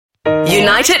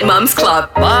United Mums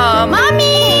Club. Mom.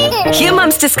 Mommy. Here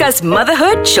mums discuss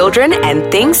motherhood, children, and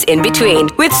things in between.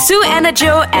 With Sue Anna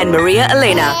Joe and Maria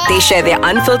Elena. They share their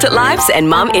unfiltered lives and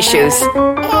mom issues.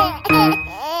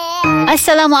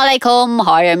 Assalamualaikum.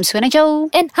 Hi, I'm Sue Anna Joe.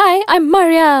 And hi, I'm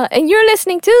Maria, and you're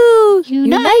listening to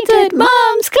United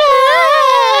Mums Club.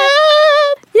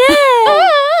 Yeah.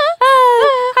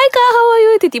 Hi Kak, how are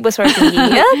you? Tiba-tiba suara tinggi.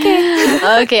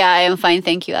 Okay, I am fine.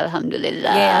 Thank you.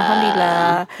 Alhamdulillah. Yeah,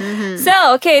 Alhamdulillah.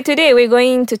 So, today we're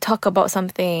going to talk about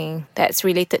something that's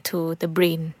related to the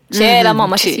brain. Lama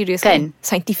masih serius kan?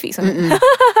 Scientific sangat.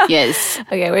 Yes.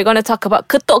 Okay, we're going to talk about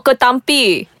ketuk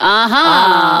ketampi.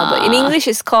 But in English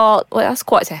it's called, what else?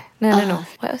 Squats No.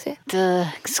 What else? The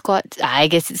squats. I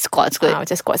guess it's squats good.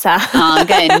 Macam squats lah.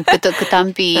 Kan, ketuk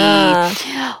ketampi.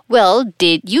 Well,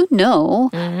 did you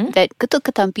know that ketuk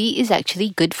ketampi is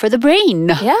actually good for the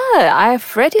brain? Yeah, I've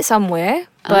read it somewhere.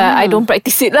 But I don't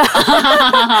practice it lah.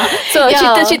 So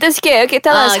cerita sikit. Okay,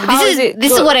 tell us how is it.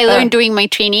 This is what I learned during my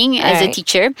training as a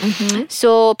teacher.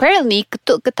 So apparently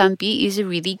ketuk ketampi is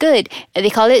really good. They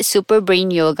call it super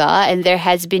brain yoga, and there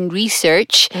has been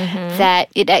research that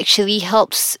it actually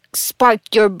helps spark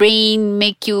your brain,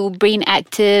 make you brain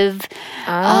active.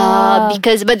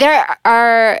 But there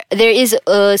is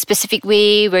a specific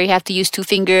way where you have to use two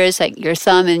fingers, like your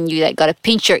thumb, and you gotta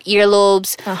pinch your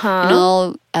earlobes.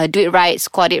 Do it right,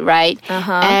 squat it right,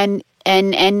 and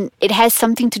it has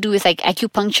something to do with like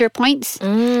acupuncture points.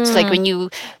 So like when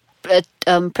you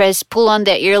pull on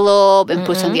that earlobe and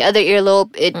push on the other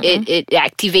earlobe, it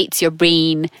activates your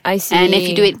brain. I see. And if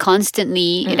you do it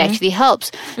constantly, it actually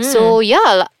helps. So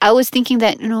yeah, I was thinking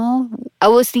that,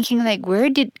 where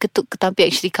did ketuk ketampi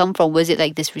actually come from? Was it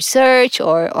like this research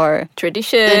or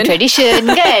tradition? Tradition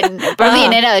kan? Probably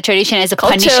a tradition as a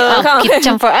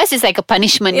punishment. For us, it's like a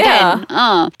punishment kan?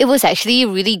 It was actually a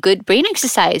really good brain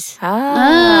exercise.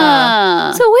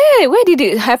 So where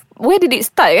did it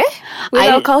start with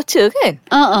our culture kan?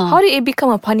 How did it become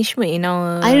a punishment in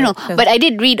our... I don't know, but I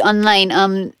did read online,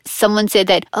 someone said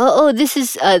that, this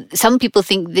is, some people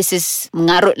think this is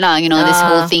mengarut lah, this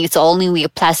whole thing, it's only a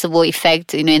placebo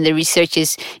effect, and the research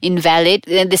is invalid.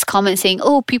 And this comment saying,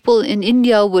 people in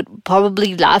India would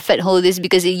probably laugh at all this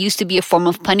because it used to be a form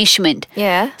of punishment.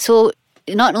 Yeah. So...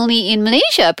 not only in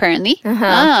Malaysia, apparently,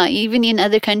 even in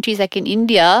other countries like in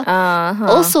India,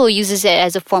 also uses it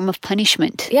as a form of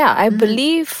punishment. Yeah, I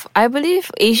believe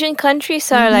Asian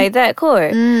countries are like that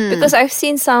kot. Because I've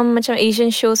seen some macam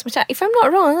Asian shows, macam if I'm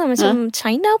not wrong, macam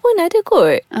China pun ada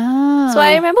kot. So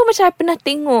I remember macam I pernah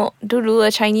tengok dulu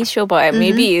a Chinese show, but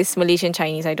maybe it's Malaysian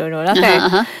Chinese, I don't know lah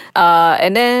kan.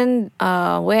 And then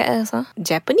where else?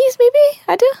 Japanese maybe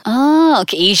ada.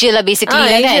 Okay, Asia lah basically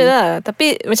lah kan. Asia lah.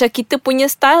 Tapi macam kita punya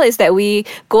style is that we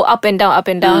go up and down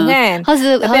kan.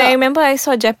 Tapi I remember I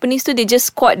saw Japanese tu, they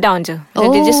just squat down je.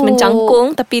 They just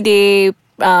mencangkung, tapi they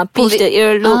pinch the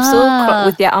earlobes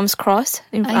with their arms crossed.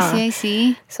 I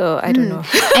see. So I don't know.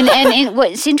 and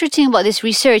what's interesting about this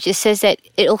research, it says that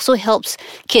it also helps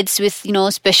kids with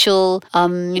special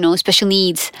special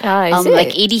needs,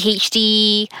 like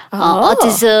ADHD,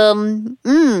 autism.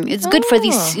 It's good for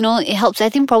these. It helps. I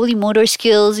think probably motor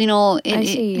skills. I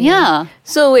see. Yeah.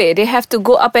 So wait, they have to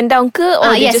go up and down ke,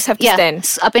 or they just have to stand?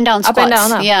 Up and down squats. Up and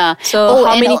down. Yeah. So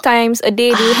how many times a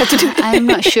day do you have to do it? I'm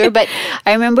not sure, but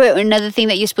I remember another thing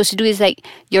that you're supposed to do is like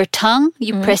your tongue,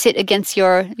 you press it against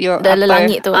your the upper,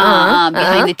 langit tu,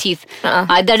 behind the teeth.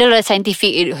 That is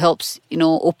scientific. It helps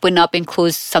open up and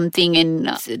close something, and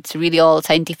it's really all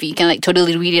scientific. You can like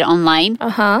totally read it online.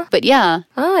 But yeah.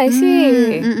 I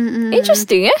see.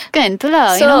 Interesting Kan,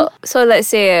 itulah. So let's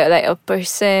say like a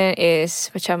person is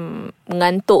macam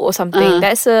mengantuk or something.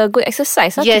 That's a good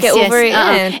exercise to get over it.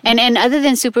 And other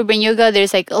than super brain yoga,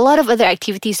 there's like a lot of other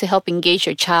activities to help engage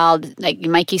your child. Like in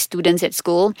my case, students at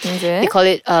school, they call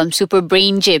it super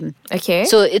brain gym. Okay.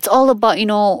 So it's all about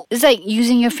it's like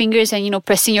using your fingers and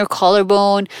pressing your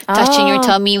collarbone, touching your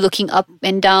tummy, looking up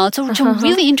and down. So some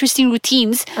really interesting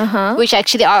routines, which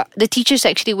actually the teachers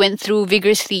actually went through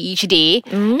vigorously each day.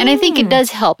 And I think it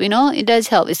does help. It does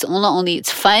help. It's not only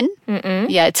it's fun.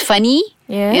 Yeah, it's funny.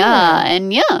 Yeah.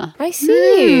 And yeah. I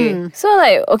see. So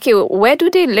like, okay, where do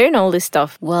they learn all this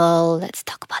stuff? Well, let's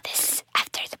talk about this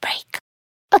after the break.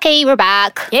 Okay, we're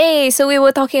back. Yay! So we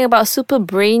were talking about super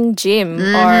brain gym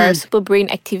or super brain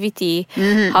activity.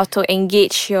 How to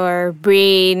engage your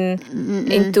brain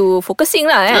into focusing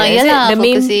lah.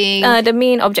 Focusing. The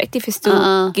main objective is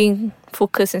to gain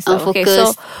focus and stuff. Focus.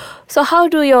 Okay, So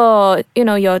how do your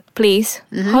place,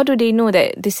 how do they know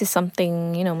that this is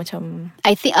something, macam...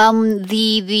 I think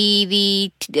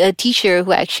the teacher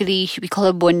who actually, we call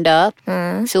her Bonda.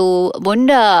 So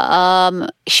Bonda,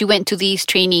 she went to these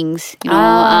trainings,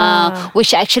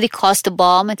 which actually cost a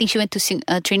bomb. I think she went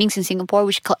to trainings in Singapore,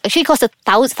 which actually cost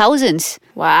thousands.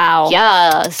 Wow.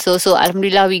 Yeah. So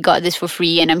Alhamdulillah, we got this for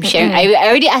free, and I'm sharing. I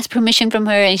already asked permission from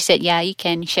her, and she said, yeah, you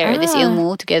can share this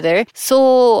ilmu together.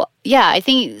 So yeah, I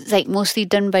think it's like mostly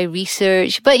done by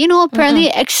research. But apparently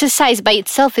exercise by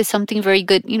itself is something very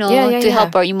good, to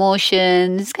help our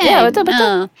emotions. Yeah,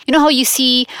 betul. You know how I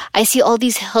see all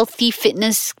these healthy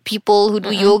fitness people who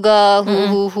do yoga,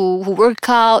 who work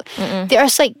out. They are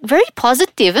like very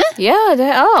positive. Yeah,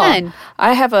 they are. Kan?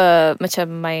 I have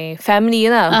my family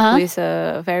lah, who is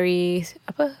a very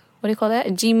what do you call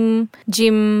that? Gym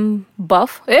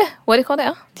buff. What do you call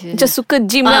that? Just suka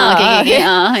gym lah. Okay.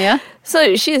 Yeah.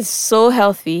 So she is so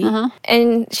healthy,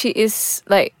 and she is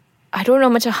like, I don't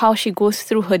know how she goes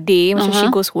through her day. She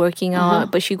goes working out,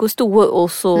 but she goes to work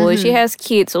also. She has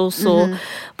kids also.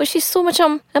 But she's so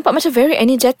nampak very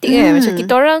energetic. Macam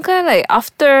kita orang kan, like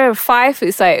after 5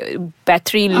 it's like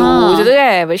battery low.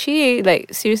 But she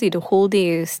like seriously the whole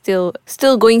day is still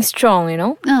going strong,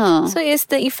 So it's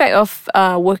the effect of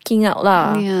working out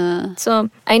lah. Yeah. So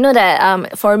I know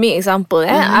that for me example,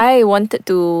 I wanted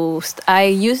to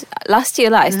last year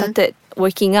lah, I started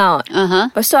working out.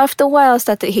 But so after a while I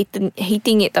started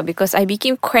hating it because I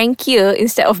became crankier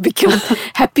instead of becoming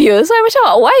happier. So I'm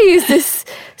like, why is this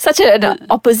such an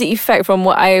opposite effect from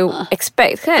what I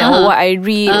expect, or what I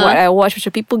read, what I watch,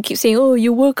 which people keep saying, oh,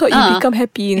 you work out, you become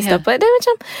happy and stuff. But then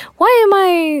why am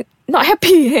I not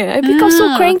happy? I become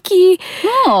so cranky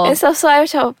and stuff. So I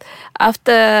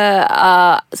after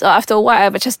a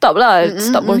while I just stopped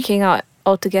working out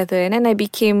altogether, and then I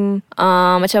became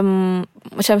macam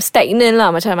stagnant lah.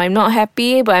 Macam I'm not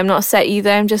happy, but I'm not sad either.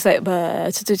 I'm just like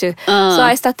so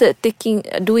I started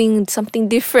doing something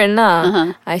different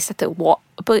lah. I started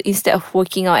instead of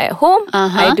working out at home,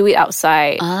 I do it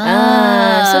outside.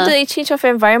 So the change of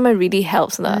environment really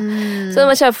helps lah. So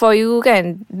macam for you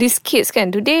kan, these kids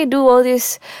kan, do they do all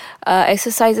these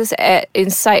exercises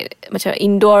inside macam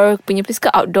indoor punya place ke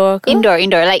outdoor ke? Indoor,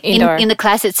 like Indoor. In the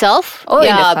class itself. Oh, in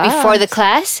the class. Before the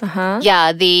class.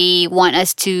 Yeah, they want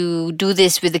us to do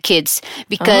this with the kids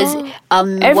because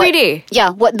every day.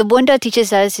 Yeah, what the Bonda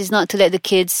teaches us is not to let the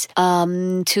kids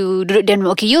to duduk dan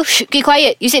okay, you keep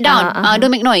quiet, you sit down,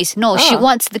 don't make noise. No, she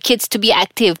wants the kids to be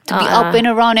active, to be up and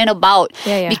around and about.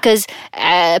 Yeah. Because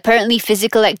apparently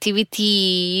physical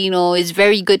activity, is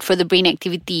very good for the brain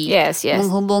activity. Yes.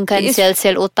 Menghubungkan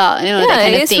sel-sel otak, that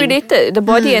kind of it's thing. related. The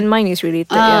body and mind is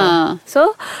related. Yeah.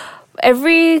 So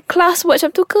every class buat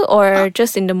macam tu ke, or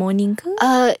just in the morning ke?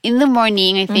 In the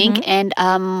morning, I think. And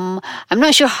I'm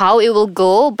not sure how it will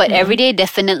go, but every day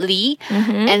definitely.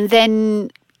 And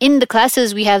then in the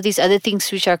classes, we have these other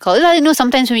things which are called,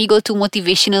 sometimes when we go to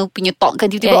motivational punya talk kan,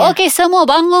 tiba-tiba, okay, semua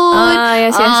bangun.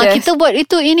 Yes. Kita buat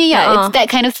itu, ini, it's that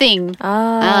kind of thing.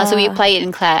 So we apply it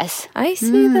in class. I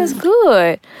see, that's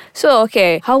good. So,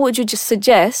 okay, how would you just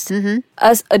suggest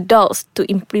us adults to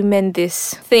implement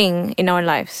this thing in our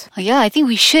lives? Yeah, I think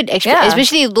we should,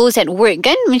 especially those at work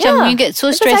kan, macam you get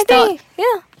so stressed out.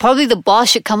 Yeah. Probably the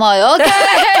boss should come out. Okay,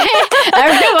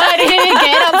 everybody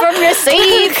get up from your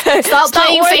seat. Stop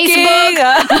playing working. Facebook.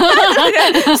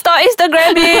 Stop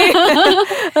Instagramming.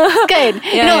 Good.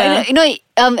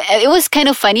 It was kind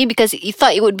of funny because you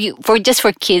thought it would be just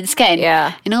for kids, kan?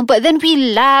 Yeah. But then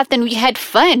we laughed and we had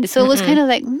fun. So it was kind of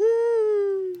like,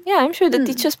 yeah, I'm sure the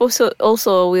teachers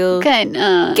also will get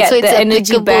so the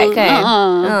energy back,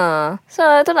 kan? So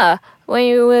itulah.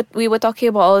 When we were talking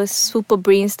about all this super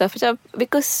brain stuff,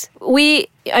 because I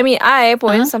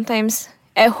sometimes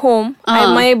at home,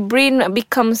 my brain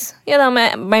becomes,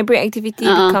 my brain activity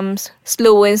becomes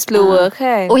slower and slower.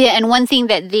 Okay. Oh yeah, and one thing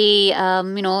that they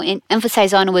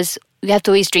emphasize on was we have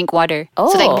to always drink water.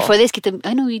 So like before this,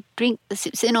 we drink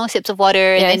sips of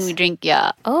water and then we drink.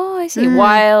 Yeah. Oh, I see.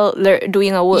 While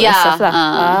doing our work and stuff lah.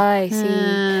 I see.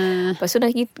 Lepas tu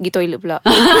nak pergi toilet pula.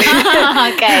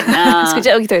 Kan.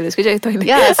 Sekejap pergi toilet.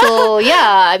 Yeah. So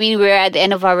we're at the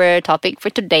end of our topic for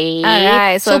today.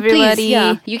 Alright. So everybody,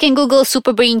 please, you can Google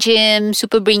Super Brain Gym,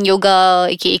 Super Brain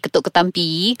Yoga, aka Ketuk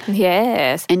Ketampi.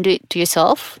 Yes. And do it to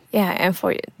yourself. Yeah, and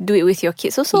do it with your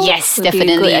kids also. Yes, It'll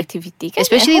definitely. Be a good activity. Kan?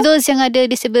 Especially those yang ada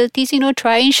disabilities,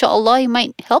 try, inshallah, it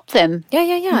might help them.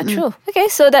 Yeah, true. Okay,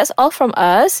 so that's all from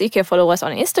us. You can follow us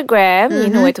on Instagram. You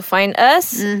know where to find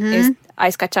us. It's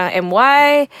Ais Kacang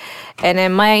MY. And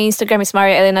then my Instagram is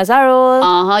Maria Elena Zarul.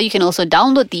 You can also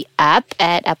download the app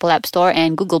at Apple App Store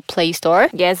and Google Play Store.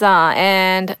 Yes,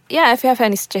 and yeah, if you have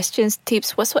any suggestions,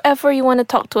 tips, whatsoever you want to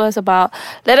talk to us about,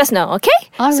 let us know, okay?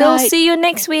 All so right. see you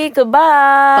next week.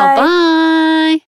 Goodbye. Bye-bye.